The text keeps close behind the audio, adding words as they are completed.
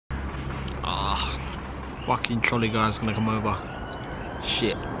Fucking trolley guy's gonna come over.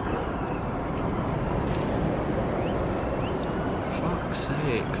 Shit. Fuck's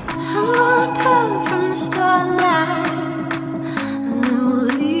sake. I'm gonna tell it from the starlight, and then we'll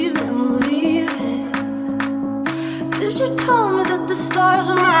leave it. 'Cause you told me that the stars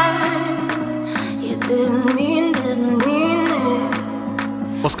are mine. You didn't mean it.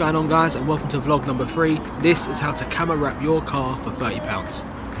 What's going on, guys, and welcome to vlog number 3. This is how to camo wrap your car for £30.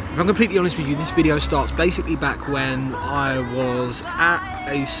 If I'm completely honest with you, this video starts basically back when I was at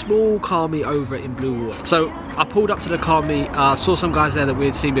a small car meet over in Blue Water. So I pulled up to the car meet, saw some guys there that we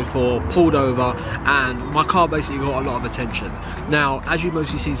had seen before, pulled over, and my car basically got a lot of attention. Now, as you've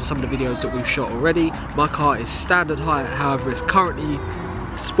mostly seen in some of the videos that we've shot already, my car is standard height, however it's currently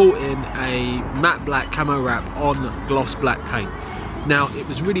sporting a matte black camo wrap on gloss black paint. Now, it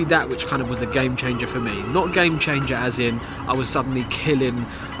was really that which kind of was the game changer for me. Not game changer as in I was suddenly killing,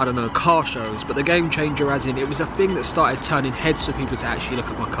 I don't know, car shows, but the game changer as in it was a thing that started turning heads for people to actually look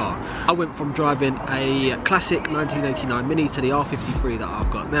at my car. I went from driving a classic 1989 Mini to the R53 that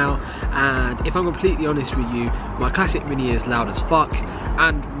I've got now, and if I'm completely honest with you, my classic Mini is loud as fuck,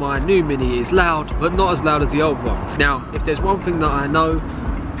 and my new Mini is loud, but not as loud as the old ones. Now, if there's one thing that I know,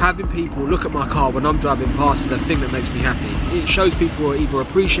 having people look at my car when I'm driving past is the thing that makes me happy. It shows people are either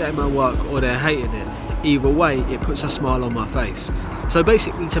appreciating my work or they're hating it. Either way, it puts a smile on my face. So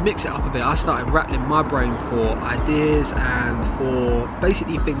basically, to mix it up a bit, I started rattling my brain for ideas and for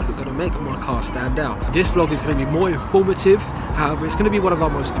basically things that are going to make my car stand out. This vlog is going to be more informative, however it's going to be one of our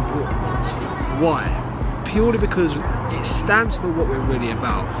most important ones. Why? Purely because it stands for what we're really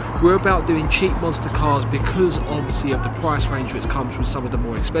about. We're about doing cheap monster cars because obviously of the price range which comes with some of the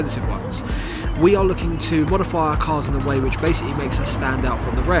more expensive ones. We are looking to modify our cars in a way which basically makes us stand out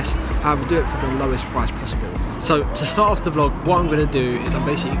from the rest, however do it for the lowest price possible. So to start off the vlog, what I'm going to do is I'm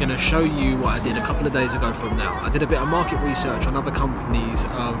basically going to show you what I did a couple of days ago from now. I did a bit of market research on other companies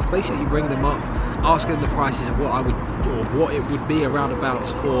of basically ringing them up, asking them the prices of what I would, or what it would be around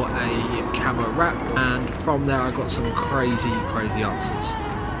abouts for a camo wrap, and from there I got some crazy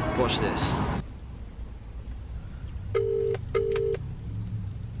answers. Watch this.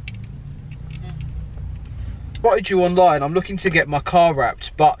 Spotted you online. I'm looking to get my car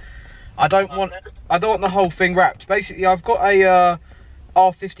wrapped, but I don't want the whole thing wrapped. Basically, I've got a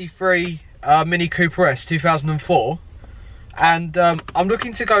R53 Mini Cooper S 2004, and I'm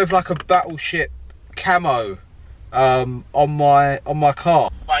looking to go with like a battleship camo on my car.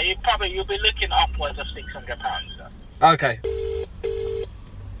 But you'll be looking upwards of £600. Okay.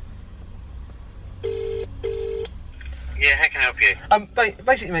 Yeah, how can I help you?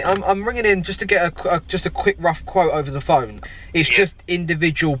 Basically, mate, I'm ringing in just to get just a quick rough quote over the phone. It's just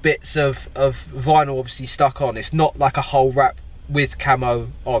individual bits of vinyl obviously stuck on. It's not like a whole wrap with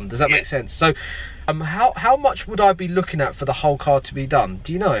camo on. Does that make sense? So, how much would I be looking at for the whole car to be done?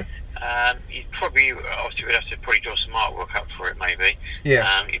 Do you know? You'd probably, obviously we'd have to probably draw some artwork up for it maybe.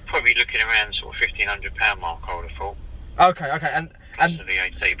 Yeah. You'd probably be looking around sort of £1,500 mark, I would have thought. Okay, and the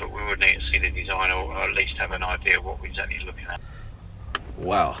VAT, but we would need to see the design or at least have an idea of what we're exactly looking at.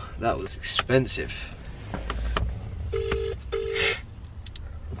 Wow, that was expensive.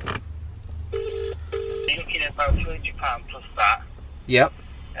 You're looking at about £200 plus that. Yep.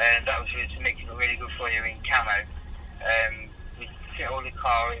 And that was really to make it look really good for you in camo. We fit all the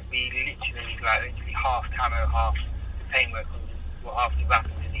car, it'd be literally half camo, half paintwork, or half the wrap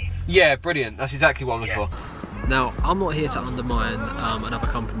underneath. Yeah, brilliant. That's exactly what I'm looking for. Now, I'm not here to undermine another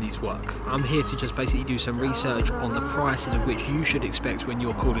company's work. I'm here to just basically do some research on the prices of which you should expect when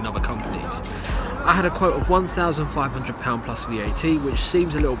you're calling other companies. I had a quote of £1,500 plus VAT, which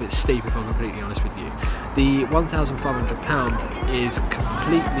seems a little bit steep if I'm completely honest with you. The £1,500 is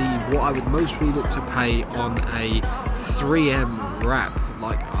completely what I would mostly look to pay on a 3M wrap.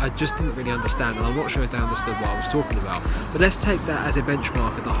 Like, I just didn't really understand, and I'm not sure if they understood what I was talking about. But let's take that as a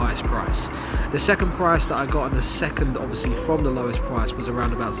benchmark at the highest price. The second price that I got, and the second obviously from the lowest price, was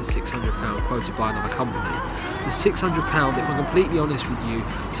around about the £600 quoted by another company. The £600, if I'm completely honest with you,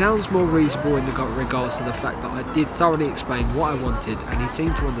 sounds more reasonable in regards to the fact that I did thoroughly explain what I wanted, and he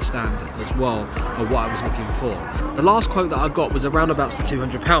seemed to understand as well of what I was looking for. The last quote that I got was around about the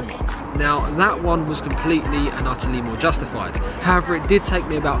 £200 mark. Now, that one was completely and utterly more justified. However, it did take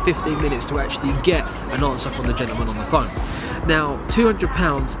me about 15 minutes to actually get an answer from the gentleman on the phone. Now,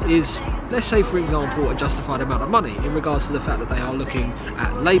 £200 is, let's say for example, a justified amount of money in regards to the fact that they are looking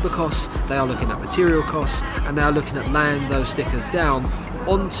at labour costs, they are looking at material costs, and they are looking at laying those stickers down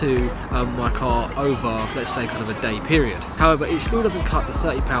onto my car over, let's say, kind of a day period. However, it still doesn't cut the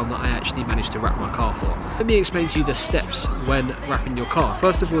 £30 that I actually managed to wrap my car for. Let me explain to you the steps when wrapping your car.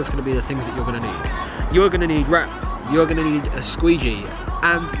 First of all, it's going to be the things that you're going to need. You're going to need wrap, you're going to need a squeegee,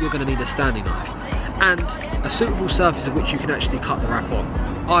 and you're going to need a standing knife, and a suitable surface of which you can actually cut the wrap on.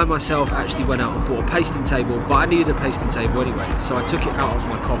 I myself actually went out and bought a pasting table, but I needed a pasting table anyway, so I took it out of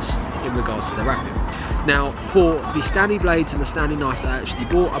my costs in regards to the wrapping. Now, for the standing blades and the standing knife that I actually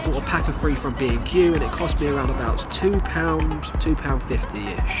bought, I bought a pack of 3 from B&Q, and it cost me around about £2,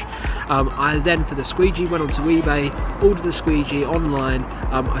 £2.50-ish. I then, for the squeegee, went onto eBay, ordered the squeegee online.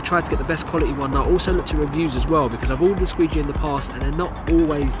 I tried to get the best quality one. I also looked at reviews as well, because I've ordered a squeegee in the past and they're not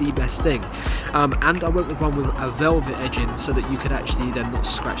always the best thing. And I went with one with a velvet edging so that you could actually then not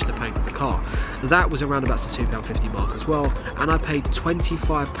scratch the paint of the car. That was around about the £2.50 mark as well, and I paid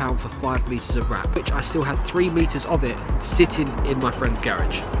 £25 for 5 metres of wrap, which I still had 3 metres of it sitting in my friend's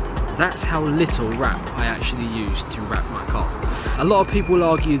garage. That's how little wrap I actually used to wrap my car. A lot of people will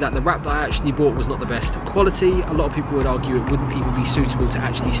argue that the wrap that I actually bought was not the best quality. A lot of people would argue it wouldn't even be suitable to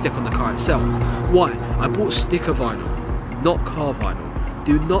actually stick on the car itself. Why? I bought sticker vinyl, not car vinyl.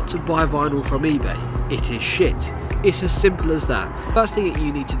 Do not buy vinyl from eBay. It is shit. It's as simple as that. First thing that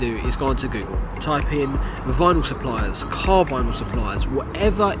you need to do is go onto Google, type in vinyl suppliers, car vinyl suppliers,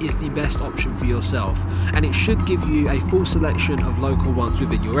 whatever is the best option for yourself, and it should give you a full selection of local ones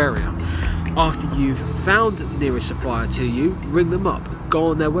within your area. After you've found the nearest supplier to you, ring them up, go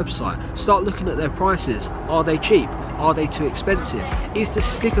on their website, start looking at their prices. Are they cheap? Are they too expensive? Is the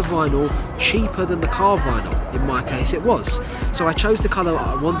sticker vinyl cheaper than the car vinyl? In my case it was. So I chose the colour that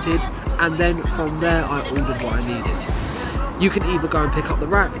I wanted, and then from there I ordered what I needed. You can either go and pick up the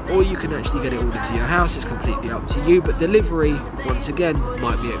wrap, or you can actually get it ordered to your house. It's completely up to you, but delivery, once again,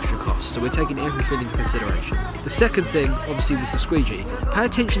 might be extra cost. So we're taking everything into consideration. The second thing, obviously, was the squeegee. Pay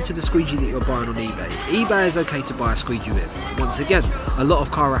attention to the squeegee that you're buying on eBay. eBay is okay to buy a squeegee with. Once again, a lot of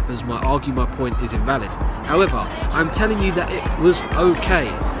car wrappers might argue my point is invalid. However, I'm telling you that it was okay.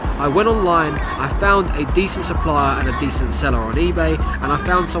 I went online, I found a decent supplier and a decent seller on eBay, and I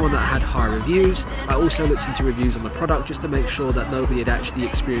found someone that had high reviews. I also looked into reviews on the product just to make sure that nobody had actually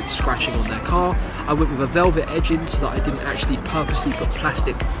experienced scratching on their car. I went with a velvet edging so that I didn't actually purposely put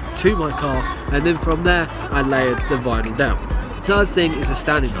plastic to my car, and then from there I layered the vinyl down. Third thing is the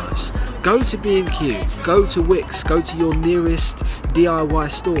standing knives. Go to B&Q, go to Wix, go to your nearest DIY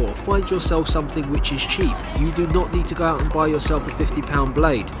store, find yourself something which is cheap. You do not need to go out and buy yourself a £50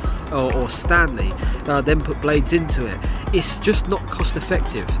 blade or Stanley, then put blades into it. It's just not cost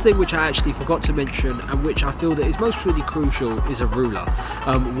effective. The thing which I actually forgot to mention, and which I feel that is most really crucial, is a ruler.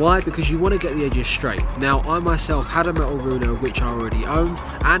 Why? Because you want to get the edges straight. Now, I myself had a metal ruler which I already owned,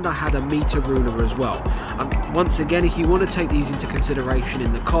 and I had a meter ruler as well. Once again, if you want to take these into consideration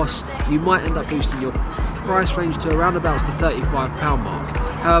in the cost, you might end up boosting your price range to around about the £35 mark.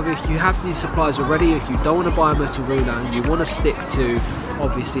 However, if you have these supplies already, if you don't want to buy a metal ruler and you want to stick to,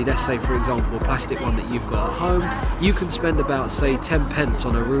 obviously, let's say for example, a plastic one that you've got at home, you can spend about, say, 10 pence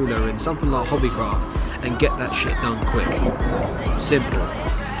on a ruler in something like Hobbycraft and get that shit done quick. Simple.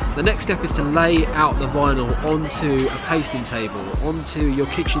 The next step is to lay out the vinyl onto a pasting table, onto your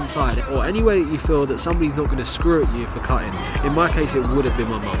kitchen side, or anywhere that you feel that somebody's not going to screw at you for cutting. In my case, it would have been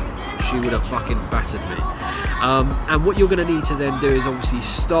my mum. She would have fucking battered me. And what you're going to need to then do is obviously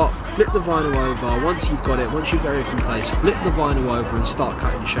flip the vinyl over. Once you've got it, once you've got everything in place, flip the vinyl over and start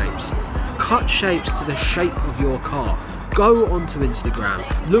cutting shapes. Cut shapes to the shape of your car. Go onto Instagram,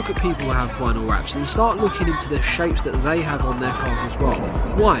 look at people who have vinyl wraps, and start looking into the shapes that they have on their cars as well.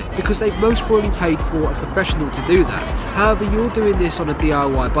 Why? Because they've most probably paid for a professional to do that. However, you're doing this on a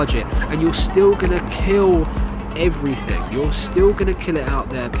DIY budget, and you're still going to kill everything. You're still going to kill it out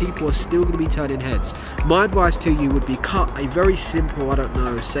there. People are still going to be turning heads. My advice to you would be cut a very simple, I don't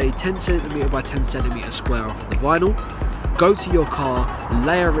know, say 10cm by 10cm square off the vinyl. Go to your car,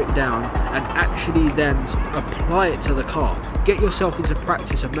 layer it down, and actually then apply it to the car. Get yourself into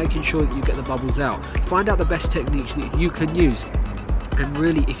practice of making sure that you get the bubbles out. Find out the best techniques that you can use, and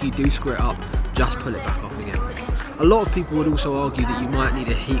really, if you do screw it up, just pull it back off again. A lot of people would also argue that you might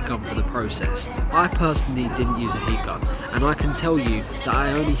need a heat gun for the process. I personally didn't use a heat gun, and I can tell you that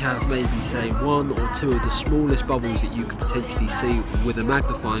I only have maybe, say, 1 or 2 of the smallest bubbles that you could potentially see with a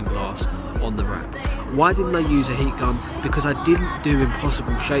magnifying glass on the wrap. Why didn't I use a heat gun? Because I didn't do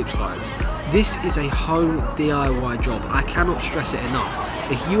impossible shapes, guys. This is a home DIY job. I cannot stress it enough.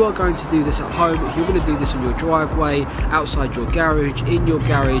 If you are going to do this at home, if you're going to do this on your driveway, outside your garage, in your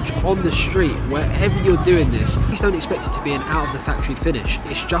garage, on the street, wherever you're doing this, please don't expect it to be an out of the factory finish.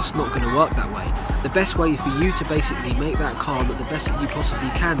 It's just not going to work that way. The best way for you to basically make that car look the best that you possibly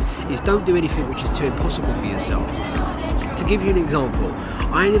can is don't do anything which is too impossible for yourself. To give you an example,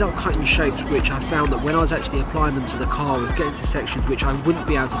 I ended up cutting shapes which I found that when I was actually applying them to the car, I was getting to sections which I wouldn't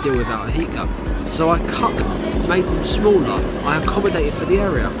be able to do without a heat gun. So I cut them, made them smaller, I accommodated for the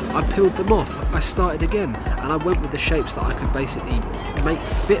area, I peeled them off, I started again, and I went with the shapes that I could basically make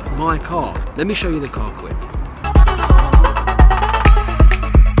fit my car. Let me show you the car quick.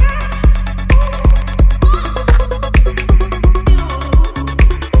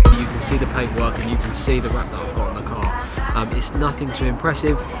 You can see the paintwork and you can see the wrap that I've got on the car. It's nothing too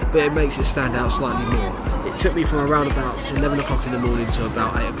impressive, but it makes it stand out slightly more. It took me from around about 11 o'clock in the morning to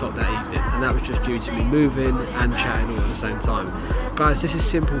about 8 o'clock that evening, and that was just due to me moving and chatting all at the same time. Guys, this is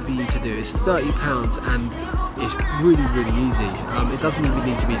simple for you to do. It's £30 and it's really, really easy. It doesn't even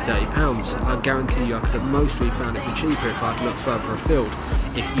need to be £30. I guarantee you I could have mostly found it for cheaper if I'd looked further afield.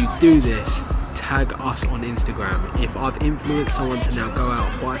 If you do this, tag us on Instagram. If I've influenced someone to now go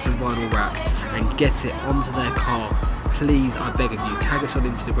out, buy some vinyl wrap and get it onto their car, please, I beg of you, tag us on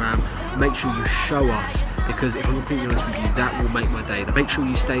Instagram. Make sure you show us, because if I'm completely honest with you, that will make my day. Make sure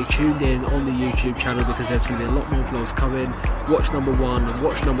you stay tuned in on the YouTube channel, because there's going to be a lot more vlogs coming. Watch number 1 and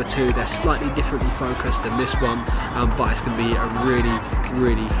watch number 2. They're slightly differently focused than this one, but it's going to be a really,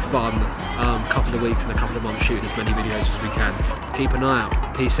 really fun couple of weeks and a couple of months shooting as many videos as we can. Keep an eye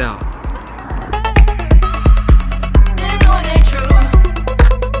out. Peace out.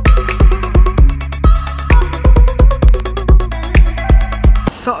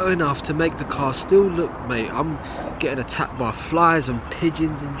 Subtle enough to make the car still look, mate, I'm getting attacked by flies and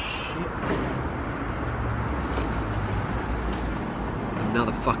pigeons and shit. And now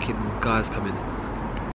the fucking guy's coming.